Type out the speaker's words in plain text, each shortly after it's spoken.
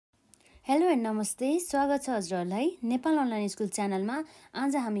Hello and नमस्ते, स्वागत छ हजुरहरूलाई नेपाल अनलाइन स्कुल च्यानलमा।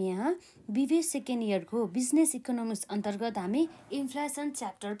 आज हामी यहाँ BBS सेकेन्ड इयरको बिजनेस इकोनोमिक्स अन्तर्गत हामी इन्फ्लेसन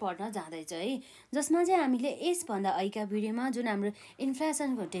च्याप्टर पढ्न जाँदैछ है, जसमा चाहिँ हामीले यसभन्दा अहिलेका भिडियोमा जुन हाम्रो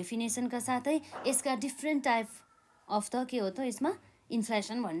इन्फ्लेसनको डेफिनेसनका साथै यसका डिफ्रेन्ट टाइप अफ द के हो त यसमा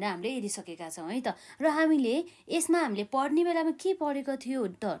इन्फ्लेसन भनेर हामीले हेरिसकेका छौँ है त। र हामीले यसमा हामीले पढ्ने बेलामा के पढेको थियो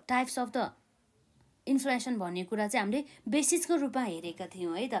त टाइप्स अफ द इन्फ्लेसन भन्ने कुरा चाहिँ हामीले बेसिसको रूपमा हेरेका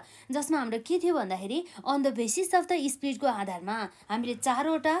थियौँ है त, जसमा हाम्रो के थियो भन्दाखेरि on the basis of the स्पिडको आधारमा हामीले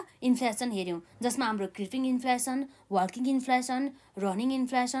चारवटा इन्फ्लेसन हेऱ्यौँ, जसमा हाम्रो क्रिपिङ inflation, working inflation, running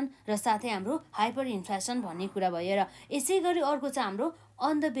inflation र साथै हाम्रो हाइपर इन्फ्लेसन भन्ने कुरा भयो। र यसै गरी अर्को चाहिँ हाम्रो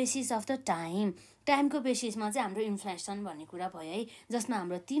on the basis of the टाइमको बेसिसमा चाहिँ हाम्रो इन्फ्लेसन भन्ने कुरा भयो है, जसमा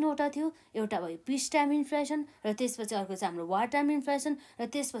हाम्रो तीनवटा थियो। एउटा भयो पिस टाइम इन्फ्लेसन, र त्यसपछि अर्को चाहिँ हाम्रो वार टाइम इन्फ्लेसन, र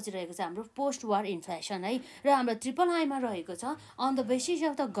त्यसपछि रहेको चाहिँ हाम्रो पोस्ट वार इन्फ्लेसन है। र हाम्रो ट्रिपल आईमा रहेको छ on the basis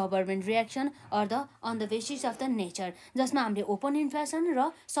of the government reaction or the on the basis of the nature, जसमा हामीले ओपन इन्फ्लेसन र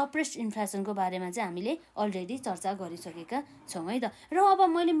सप्रेस्ड इन्फ्लेसनको बारेमा चाहिँ हामीले अलरेडी चर्चा गरिसकेका छौँ है त। र अब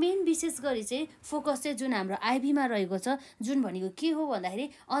मैले मेन विशेष गरी चाहिँ फोकस चाहिँ जुन हाम्रो आइबीमा रहेको छ, जुन भनेको के हो भन्दाखेरि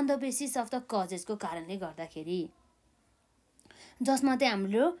on the basis of the कजेसको कारणले गर्दाखेरि, जसमा चाहिँ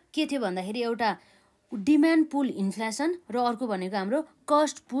हाम्रो के थियो भन्दाखेरि एउटा डिमान्ड पुल इन्फ्लेसन र अर्को भनेको हाम्रो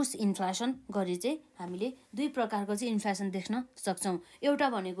कस्ट पुस इन्फ्लेसन गरी चाहिँ हामीले दुई प्रकारको चाहिँ इन्फ्लेसन देख्न सक्छौँ। एउटा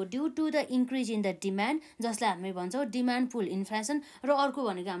भनेको due to the increase in the demand, जसलाई हामी भन्छौँ डिमान्ड पुल इन्फ्लेसन, र अर्को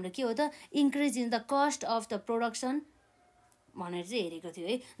भनेको हाम्रो के हो त increase in the cost of the production भनेर चाहिँ हेरेको थियो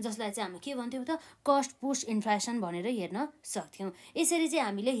है, जसलाई चाहिँ हामी के भन्थ्यौँ त कस्ट पुस इन्फ्लेसन भनेर हेर्न सक्थ्यौँ। यसरी चाहिँ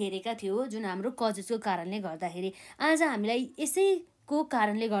हामीले हेरेका थियौँ जुन हाम्रो कजेसको कारणले गर्दाखेरि। आज हामीलाई यसैको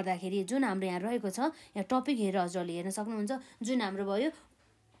कारणले गर्दाखेरि जुन हाम्रो यहाँ रहेको छ, यहाँ टपिक हेरेर हजुरहरूले हेर्न सक्नुहुन्छ, जुन हाम्रो भयो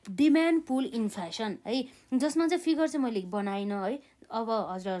डिमान्ड पुल इन्फ्लेसन है, जसमा चाहिँ फिगर चाहिँ मैले बनाइनँ है। अब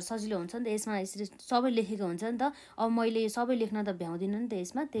हजुर सजिलो हुन्छ नि त, यसमा यसरी सबै लेखेको हुन्छ नि त। अब मैले सबै लेख्न त भ्याउँदिनँ नि त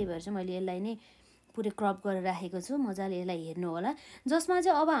यसमा, त्यही भएर चाहिँ मैले यसलाई नै पुरै क्रप गरेर राखेको छु, मजाले यसलाई हेर्नु होला। जसमा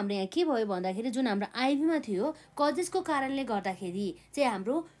चाहिँ अब हाम्रो यहाँ के भयो भन्दाखेरि जुन हाम्रो आइबीमा थियो कजेसको कारणले गर्दाखेरि चाहिँ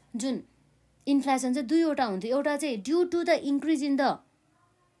हाम्रो जुन इन्फ्लेसन चाहिँ दुईवटा हुन्थ्यो। एउटा चाहिँ due to the increase in the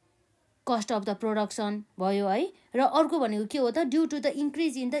cost of the production भयो है, र अर्को भनेको के हो त due to the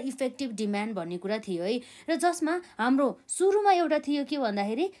increase in the effective demand भन्ने कुरा थियो है। र जसमा हाम्रो सुरुमा एउटा थियो के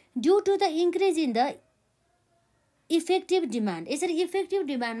भन्दाखेरि due to the increase in the effective demand. यसरी इफेक्टिभ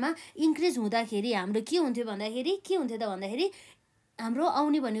डिमान्डमा इन्क्रिज हुँदाखेरि हाम्रो के हुन्थ्यो भन्दाखेरि हाम्रो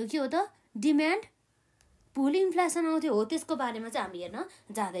आउने भनेको के हो त डिमान्ड पुल इन्फ्लेसन आउँथ्यो हो, त्यसको बारेमा चाहिँ हामी हेर्न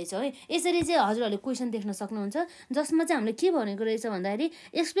जाँदैछौँ है। यसरी चाहिँ हजुरहरूले क्वेसन देख्न सक्नुहुन्छ, जसमा चाहिँ हामीले के भनेको रहेछ भन्दाखेरि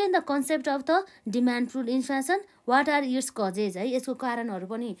explain the concept of the demand pool inflation, what are it's causes है। यसको कारणहरू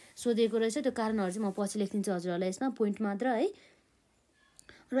पनि सोधेको रहेछ, त्यो कारणहरू चाहिँ म पछि लेखिदिन्छु हजुरहरूलाई यसमा पोइन्ट मात्र है।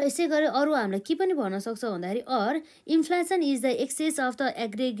 र यसै गरी अरू हामीलाई के पनि भन्न सक्छ भन्दाखेरि or inflation is the access of the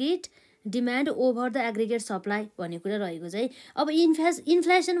aggregate demand over the aggregate supply भन्ने कुरा रहेको छ है। अब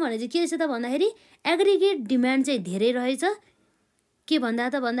इन्फ्लेसन भने चाहिँ के रहेछ त भन्दाखेरि एग्रिगेट डिमान्ड चाहिँ धेरै रहेछ के भन्दा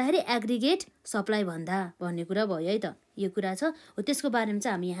त भन्दाखेरि एग्रिगेट सप्लाई भन्दा भन्ने कुरा भयो है त, यो कुरा छ हो। त्यसको बारेमा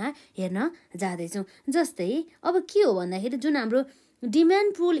चाहिँ हामी यहाँ हेर्न जाँदैछौँ। जस्तै अब के हो भन्दाखेरि जुन हाम्रो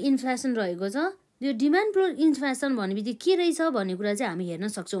डिमान्ड पुल इन्फ्लेसन रहेको छ, यो डिमान्ड पुल इन्फ्लेसन भन्ने बित्तिकै के रहेछ भन्ने कुरा चाहिँ हामी हेर्न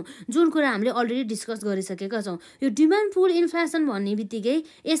सक्छौँ, जुन कुरा हामीले अलरेडी डिस्कस गरिसकेका छौँ। यो डिमान्ड पुल इन्फ्लेसन भन्ने बित्तिकै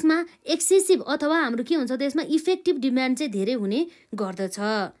यसमा एक्सेसिभ अथवा हाम्रो के हुन्छ त यसमा इफेक्टिभ डिमान्ड चाहिँ धेरै हुने गर्दछ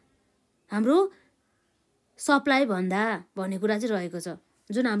हाम्रो सप्लाई भन्दा भन्ने कुरा चाहिँ रहेको छ।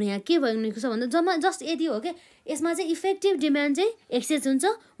 जुन हाम्रो यहाँ के भनेको छ भन्दा जस्ट यदि हो कि यसमा चाहिँ इफेक्टिभ डिमान्ड चाहिँ एक्सेस हुन्छ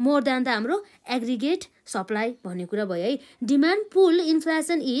मोर देन द हाम्रो एग्रिगेट सप्लाई भन्ने कुरा भयो है। Demand pool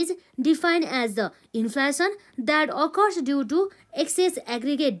inflation is defined as the inflation that occurs due to access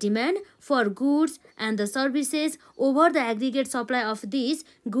aggregate demand for goods and the services over the aggregate supply of this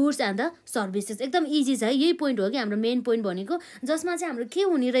goods and the services. एकदम easy छ है, यही point हो कि हाम्रो main point भनेको, जसमा चाहिँ हाम्रो के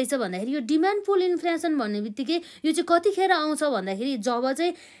हुने रहेछ भन्दाखेरि यो डिमान्ड पुल इन्फ्लेसन भन्ने बित्तिकै यो चाहिँ कतिखेर आउँछ भन्दाखेरि जब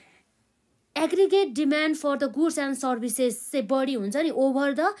चाहिँ aggregate demand for the goods and services चाहिँ बढी हुन्छ नि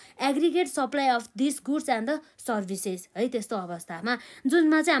over the aggregate supply of this goods and the services है। त्यस्तो अवस्थामा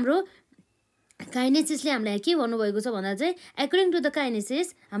जुनमा चाहिँ हाम्रो काइनेसिसले हामीलाई के भन्नुभएको छ भन्दा चाहिँ एकोर्डिङ टु द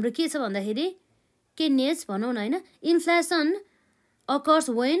काइनेसिस हाम्रो के छ भन्दाखेरि केनेस भनौँ न होइन, inflation occurs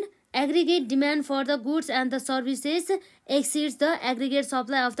when aggregate demand for the goods and the services exceeds the aggregate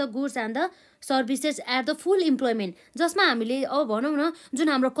supply of the goods and the services at the full employment। जसमा हामीले अब भनौँ न जुन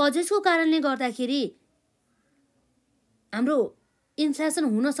हाम्रो कजेसको कारणले गर्दाखेरि हाम्रो इन्फ्लेसन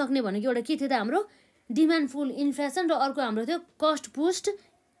हुन सक्ने भनेको एउटा के थियो त हाम्रो डिमान्ड पुल इन्फ्लेसन, र अर्को हाम्रो थियो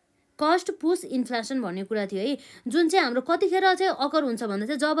कस्ट पुश इन्फ्लेसन भन्ने कुरा थियो है, जुन चाहिँ हाम्रो कतिखेर चाहिँ अकर हुन्छ भन्दा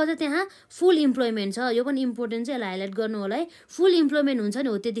चाहिँ जब चाहिँ त्यहाँ फुल इम्प्लोइमेन्ट छ, यो पनि इम्पोर्टेन्ट चाहिँ यसलाई हाइलाइट गर्नु होला है, फुल इम्प्लोइमेन्ट हुन्छ नि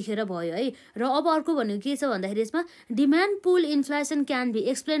हो त्यतिखेर भयो है। र अब अर्को भनेको के छ भन्दाखेरि यसमा demand pool inflation can be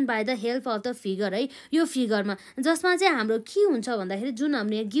explain by the help of the figure है, यो फिगरमा जसमा चाहिँ हाम्रो के हुन्छ भन्दाखेरि जुन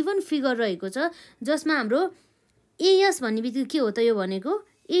हाम्रो यहाँ गिभन फिगर रहेको छ जसमा हाम्रो एएस भन्ने बित्तिकै के हो त यो भनेको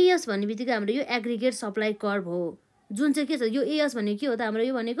एएस भन्ने बित्तिकै हाम्रो यो एग्रिगेट सप्लाई कर्भ हो, जुन चाहिँ के छ यो एएस भनेको के हो त हाम्रो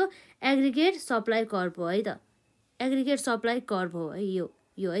यो भनेको एग्रिगेट सप्लाई कर्भ हो है त, एग्रिगेट सप्लाई कर्भ हो है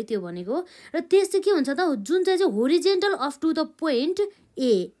यो है त्यो भनेको। र त्यस चाहिँ के हुन्छ त जुन चाहिँ horizontal of to the point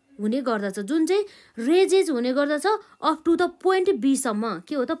ए हुने गर्दछ, जुन चाहिँ रेजेज हुने गर्दछ up to the point be सम्म,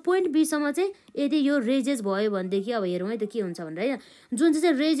 के हो त पोइन्ट बी सम्म चाहिँ यदि यो रेजेज भयो भनेदेखि अब हेरौँ है त के हुन्छ भनेर हैन, जुन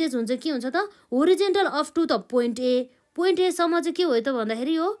चाहिँ रेजेज हुन्छ के हुन्छ त horizontal of to the point ए सम्म चाहिँ के हो त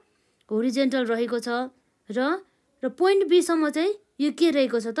भन्दाखेरि यो होरिजेन्टल रहेको छ र पोइन्ट बी सम्म चाहिँ यो के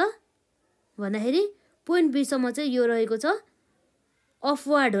रहेको छ त भन्दाखेरि पोइन्ट बी सम्म चाहिँ यो रहेको छ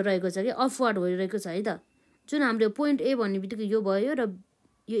अपवार्ड रहेको छ कि अपवार्ड भइरहेको छ है त, जुन हाम्रो पोइन्ट ए भन्ने बित्तिकै यो भयो र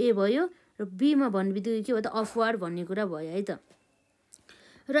यो ए भयो र बीमा भन्ने बित्तिकै के हो त अपवार्ड भन्ने कुरा भयो है त।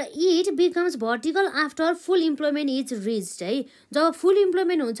 र it becomes vertical after full employment is reached है, जब फुल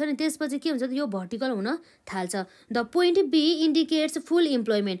इम्प्लोइमेन्ट हुन्छ नि त्यसपछि के हुन्छ त यो भर्टिकल हुन थाल्छ। The point be indicates full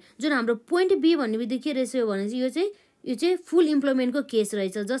employment, जुन हाम्रो पोइन्ट बी भन्ने बित्तिकै के रहेछ भनेपछि यो चाहिँ फुल इम्प्लोइमेन्टको केस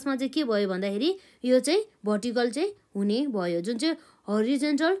रहेछ, जसमा चाहिँ के भयो भन्दाखेरि यो चाहिँ भर्टिकल चाहिँ हुने भयो, जुन चाहिँ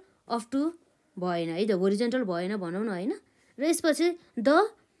होरिजेन्टल अफ टु भएन है त, होरिजेन्टल भएन भनौँ न होइन। र यसपछि the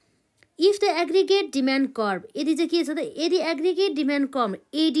if the aggregate demand curve, यदि चाहिँ के छ त यदि एग्रिगेट डिमान्ड कर्भ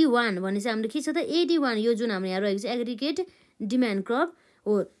AD1 भने चाहिँ हाम्रो के छ त AD1 यो जुन हाम्रो यहाँ रहेको छ एग्रिगेट डिमान्ड कर्भ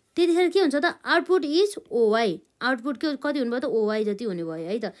हो, त्यतिखेर के हुन्छ त आउटपुट इज OY, आउटपुट के कति हुनुभयो त OY जति हुने भयो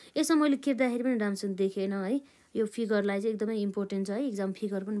है त। यसमा मैले केट्दाखेरि पनि राम्रोसँग देखेन है, यो फिगरलाई चाहिँ एकदमै इम्पोर्टेन्ट छ है, इक्जाम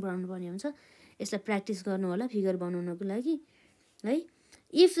फिगर पनि बनाउनु पर्ने हुन्छ, यसलाई प्र्याक्टिस गर्नु होला फिगर बनाउनको लागि है।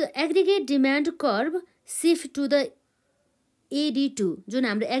 If aggregate demand curve shift to the AD2, जुन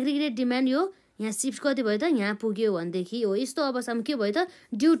हाम्रो एग्रिगेट डिमान्ड यो यहाँ सिफ्ट कति भयो त यहाँ पुग्यो भनेदेखि हो यस्तो अवस्थामा के भयो त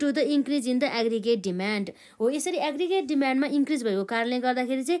due to the increase in the aggregate demand हो। यसरी एग्रिगेट डिमान्डमा इन्क्रिज भएको कारणले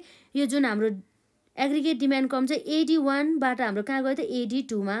गर्दाखेरि चाहिँ यो जुन हाम्रो एग्रिगेट डिमान्ड कम चाहिँ AD1 बाट हाम्रो कहाँ गयो त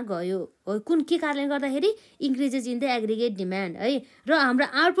AD2 मा गयो हो, कुन के कारणले गर्दाखेरि increases in the aggregate demand है। र हाम्रो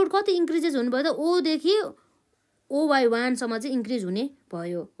आउटपुट कति इन्क्रिजेस हुनुभयो त O देखि OY1 सम्म चाहिँ इन्क्रिज हुने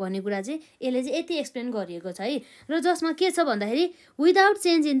भयो भन्ने कुरा चाहिँ यसले चाहिँ यति एक्सप्लेन गरिएको छ है। र जसमा के छ भन्दाखेरि without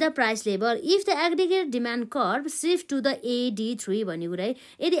change in the price level if the aggregate demand curve shift to the AD3 भन्ने कुरा है,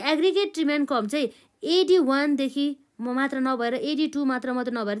 यदि एग्रिगेट डिमान्ड कर्भ चाहिँ AD1 देखि मात्र नभएर AD2 मात्र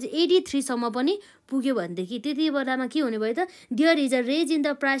नभएर चाहिँ AD3 सम्म पनि पुग्यो भनेदेखि त्यति बेलामा के हुने भयो त there is a rage in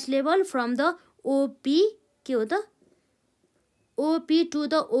the price level from the OP के हो त OP to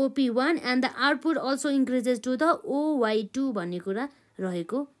the OP1 and the output also increases to the OY2 भन्ने कुरा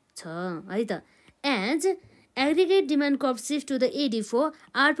रहेको छ है त। As aggregate demand curve shifts to the AD4,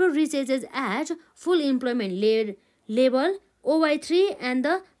 output reaches at full employment level OY3 and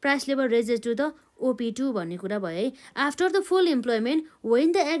the price level raises to the OP2 भन्ने कुरा भयो है। After the full employment,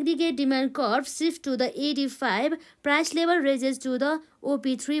 when the aggregate demand curve shifts to the AD5, price level raises to the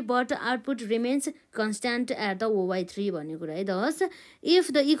OP3 but output remains constant at the OY3 भन्ने कुरा है। Thus,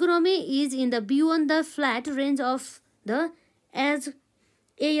 if the economy is in the beyond the flat range of the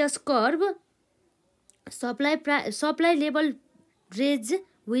AS curve, supply level raise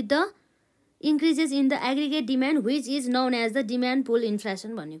with the increases in the aggregate demand which is known as the demand pull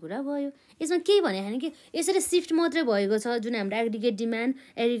inflation भन्ने कुरा भयो। यसमा के भने हैन कि यसरी shift मात्रै भएको छ जुन हाम्रो एग्रिगेट डिमान्ड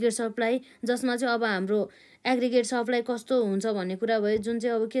एग्रिगेट सप्लाई, जसमा चाहिँ अब हाम्रो एग्रिगेट सप्लाई कस्तो हुन्छ भन्ने कुरा भयो, जुन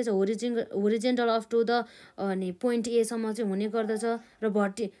चाहिँ अब के छ होरिजेन्टल अफ टु द अनि पोइन्ट ए सम्म चाहिँ हुने गर्दछ र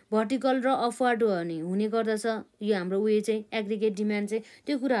भर्टिकल र अपवार्ड हुने गर्दछ यो हाम्रो उयो चाहिँ एग्रिगेट डिमान्ड चाहिँ।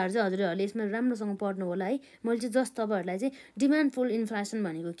 त्यो कुराहरु चाहिँ हजुरहरुले यसमा राम्रोसँग पढ्नु होला है। मैले चाहिँ जस्ट तपाईहरुलाई चाहिँ डिमान्ड पुल इन्फ्लेसन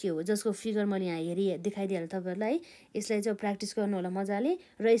भनेको के हो जसको फिगर मैले यहाँ हेरि देखाइदिएँ तपाईहरुलाई है। यसलाई चाहिँ प्र्याक्टिस गर्नु होला मजाले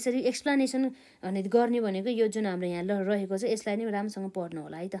र यसरी एक्सप्लेनेसन अनि गर्ने भनेको यो जुन हाम्रो यहाँ रहेको छ यसलाई नै राम्रोसँग पढ्नु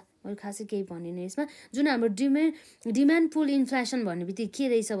होला है त। मैले खासै केही भनिनँ यसमा। जुन हाम्रो डिमान्ड पुल इन्फ्लेसन भन्ने बित्तिकै के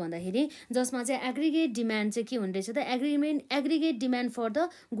रहेछ भन्दाखेरि जसमा चाहिँ एग्रिगेट डिमान्ड चाहिँ के हुने रहेछ त aggregate demand for the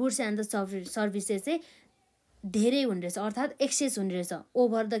goods and the services चाहिँ धेरै हुने रहेछ, अर्थात् एक्सेस हुने रहेछ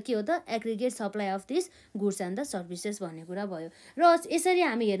ओभर द के हो त aggregate supply of this goods and the services भन्ने कुरा भयो। र यसरी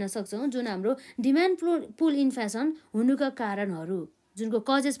हामी हेर्न सक्छौँ जुन हाम्रो डिमान्ड पुल इन्फ्लेसन हुनुका कारणहरू जुनको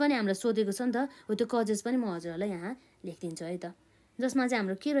कजेस पनि हामीलाई सोधेको छ नि त हो, त्यो कजेस पनि म हजुरहरूलाई यहाँ लेखिदिन्छु है त। जसमा चाहिँ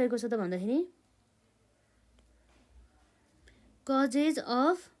हाम्रो के रहेको छ त भन्दाखेरि causes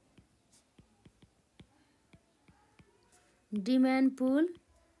of demand pool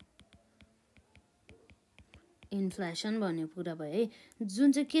inflation भन्ने कुरा भयो है।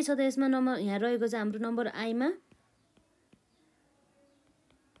 जुन चाहिँ के छ त यसमा नम्बर यहाँ रहेको छ हाम्रो नम्बर आई मा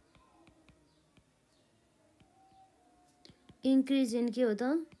इन्क्रिज इन के हो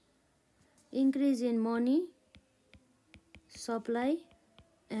त increase in money supply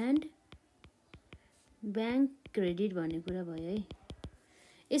and bank credit भन्ने कुरा भयो है।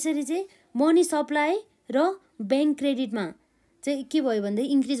 यसरी चाहिँ मनी सप्लाई र ब्याङ्क क्रेडिटमा चाहिँ के भयो भन्दै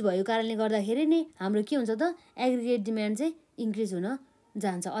इन्क्रिज भएको कारणले गर्दाखेरि नै हाम्रो के हुन्छ त एग्रिगेट डिमान्ड चाहिँ इन्क्रिज हुन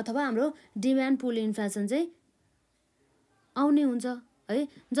जान्छ अथवा हाम्रो डिमान्ड पुल इन्फ्लेसन चाहिँ आउने हुन्छ है।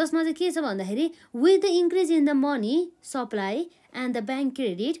 जसमा चाहिँ के छ भन्दाखेरि with the increase in the money supply and the bank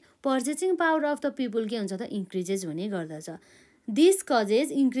credit purchasing power of the people के हुन्छ त इन्क्रिजेस हुने गर्दछ। This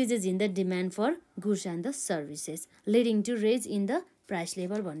causes increases in the demand for goods and the services leading to raise in the price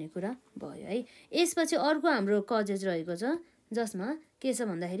level भन्ने कुरा भयो है। यसपछि अर्को हाम्रो कजेज रहेको छ जसमा के छ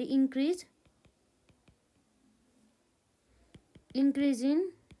भन्दाखेरि increase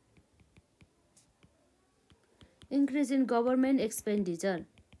in government expenditure.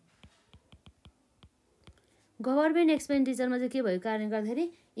 Government एक्सपेन्डिचरमा चाहिँ के भएको कारणले गर्दाखेरि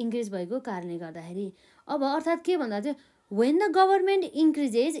इन्क्रिज भएको कारणले गर्दाखेरि अब अर्थात् के भन्दा चाहिँ when the government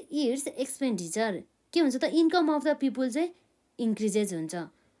increases its expenditure के हुन्छ त इन्कम अफ द पिपुल चाहिँ इन्क्रिजेस हुन्छ।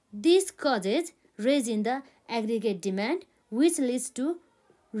 This causes raise in the aggregate demand which leads to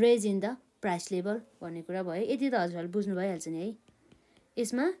raise in the price level भन्ने कुरा भयो। यति त हजुरहरूले बुझ्नु भइहाल्छ नि है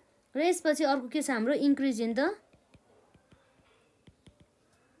यसमा। र यसपछि अर्को के छ हाम्रो इन्क्रिज इन द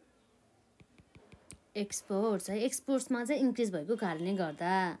एक्सपोर्ट्स है। एक्सपोर्ट्समा चाहिँ इन्क्रिज भएको कारणले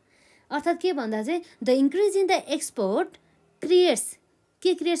गर्दा अर्थात् के भन्दा चाहिँ the increase in the export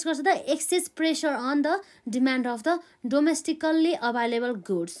creates गर्छ त access pressure on the demand of the डोमेस्टिकल्ली available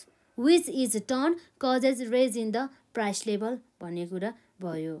goods which is turn causes raise in the price level भन्ने कुरा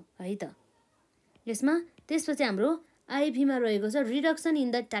भयो है त यसमा। त्यसपछि हाम्रो आइभीमा रहेको छ रिडक्सन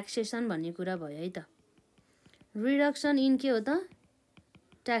इन द ट्याक्सेसन भन्ने कुरा भयो है त। रिडक्सन इन के हो त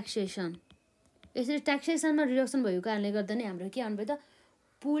ट्याक्सेसन। यसरी ट्याक्सेसनमा रिडक्सन भएको कारणले गर्दा नै हाम्रो के आउनु भयो त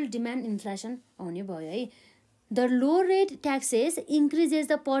पुल डिमान्ड इन्फ्लेसन आउने भयो है। The low rate taxes increases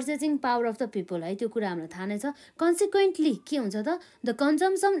the purchasing power of the people है त्यो कुरा हामीलाई थाहा नै छ। कन्सिक्वेन्टली के हुन्छ त the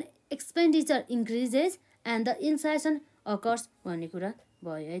consumption expenditure increases and the inflation occurs भन्ने कुरा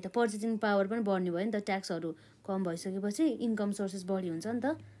भयो है त। पर्चेसिङ पावर पनि बढ्ने भयो नि त ट्याक्सहरू कम भइसकेपछि इन्कम सोर्सेस बढी हुन्छ नि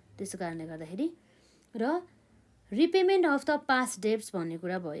त त्यसो कारणले गर्दाखेरि। र repayment of the past debts भन्ने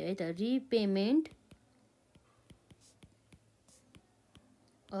कुरा भयो है त। रिपेमेन्ट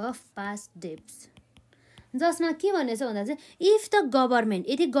अफ पास्ट डेब्ट्स जसमा के भनेछ भन्दा चाहिँ इफ द गभर्नमेन्ट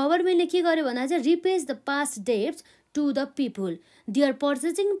यदि गभर्नमेन्टले के गर्यो भन्दा चाहिँ रिपेज the past debts to the people there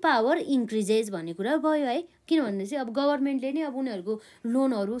purchasing power increases भन्ने कुरा भयो है। किनभने चाहिँ अब गभर्नमेन्टले नै अब उनीहरूको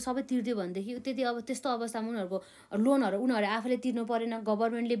लोनहरू सबै तिर्दियो भनेदेखि त्यति अब त्यस्तो अवस्थामा उनीहरूको लोनहरू उनीहरू आफूले तिर्नु परेन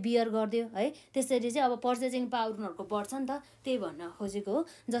गभर्नमेन्टले बियर गरिदियो है। त्यसरी चाहिँ अब पर्चेसिङ पावर उनीहरूको बढ्छ नि त त्यही भन्न खोजेको हो।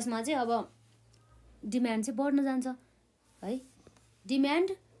 जसमा चाहिँ अब डिमान्ड चाहिँ बढ्न जान्छ है।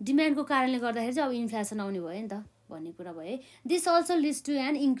 डिमान्डको कारणले गर्दाखेरि चाहिँ अब इन्फ्लेसन आउने भयो नि त भन्ने कुरा भयो है। This also leads to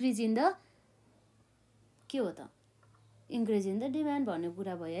an increase in the के हो त इन्क्रिज इन द डिमान्ड भन्ने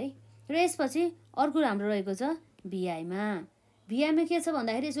कुरा भयो है। र यसपछि अर्को हाम्रो रहेको छ भिआईमा। भिआईमा के छ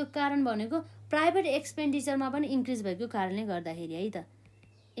भन्दाखेरि यसको कारण भनेको प्राइभेट एक्सपेन्डिचरमा पनि इन्क्रिज भएको कारणले गर्दाखेरि है त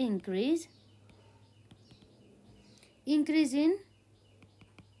increase in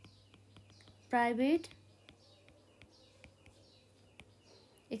private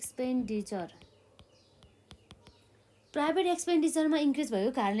expenditure. Private एक्सपेन्डिचरमा increase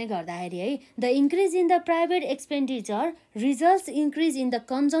भएको कारणले गर्दाखेरि है the increase in the private expenditure results increase in the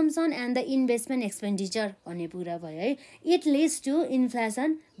consumption and the investment expenditure भन्ने कुरा भयो है। It leads to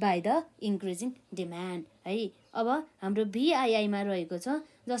inflation by the increasing demand है। अब हाम्रो भिआइआईमा रहेको छ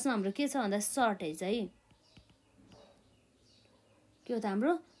जसमा हाम्रो के छ भन्दा सर्टेज है के हो त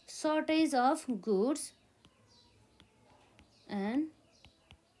हाम्रो shortage of goods and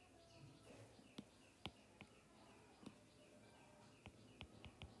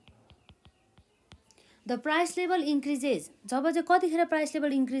the price level increases. जब चाहिँ कतिखेर प्राइस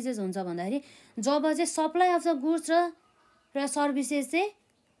लेभल इन्क्रिजेस हुन्छ भन्दाखेरि जब चाहिँ सप्लाई अफ द गुड्स र सर्भिसेस चाहिँ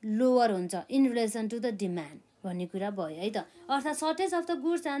लोवर हुन्छ in relation to the demand भन्ने कुरा भयो है त। अर्थात् shortage of the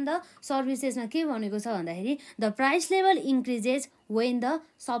goods and the सर्भिसेसमा के भनेको छ भन्दाखेरि the price level increases when the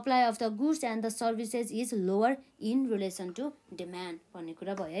supply of the goods and the services is lower in relation to demand भन्ने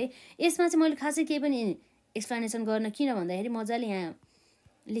कुरा भयो है। यसमा चाहिँ मैले खासै केही पनि एक्सप्लेनेसन गर्न किन भन्दाखेरि मजाले यहाँ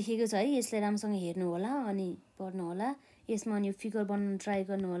लेखेको छ है। यसलाई राम्रोसँग हेर्नु होला अनि पढ्नु होला। यसमा अनि फिगर बनाउन ट्राई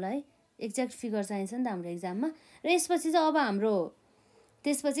गर्नु होला है। एक्ज्याक्ट फिगर चाहिन्छ नि त हाम्रो एक्जाममा। र यसपछि चाहिँ अब हाम्रो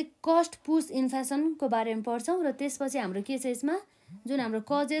त्यसपछि कस्ट पुश इन्फ्लेसनको बारेमा पढ्छौँ र त्यसपछि हाम्रो के छ यसमा जुन हाम्रो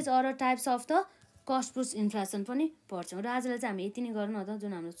causes or types of the cost push inflation पनि पढ्छौँ र आजलाई चाहिँ हामी यति नै गरौँ न त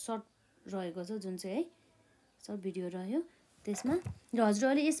जुन हाम्रो सर्ट रहेको छ जुन चाहिँ है सर्ट भिडियो रह्यो त्यसमा र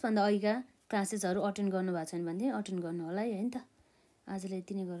हजुरहरूले यसभन्दा अघिका क्लासेसहरू अटेन्ड गर्नुभएको छैन भने अटेन्ड गर्नु होला है त आजलाई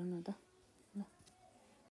यति नै गरौँ न त।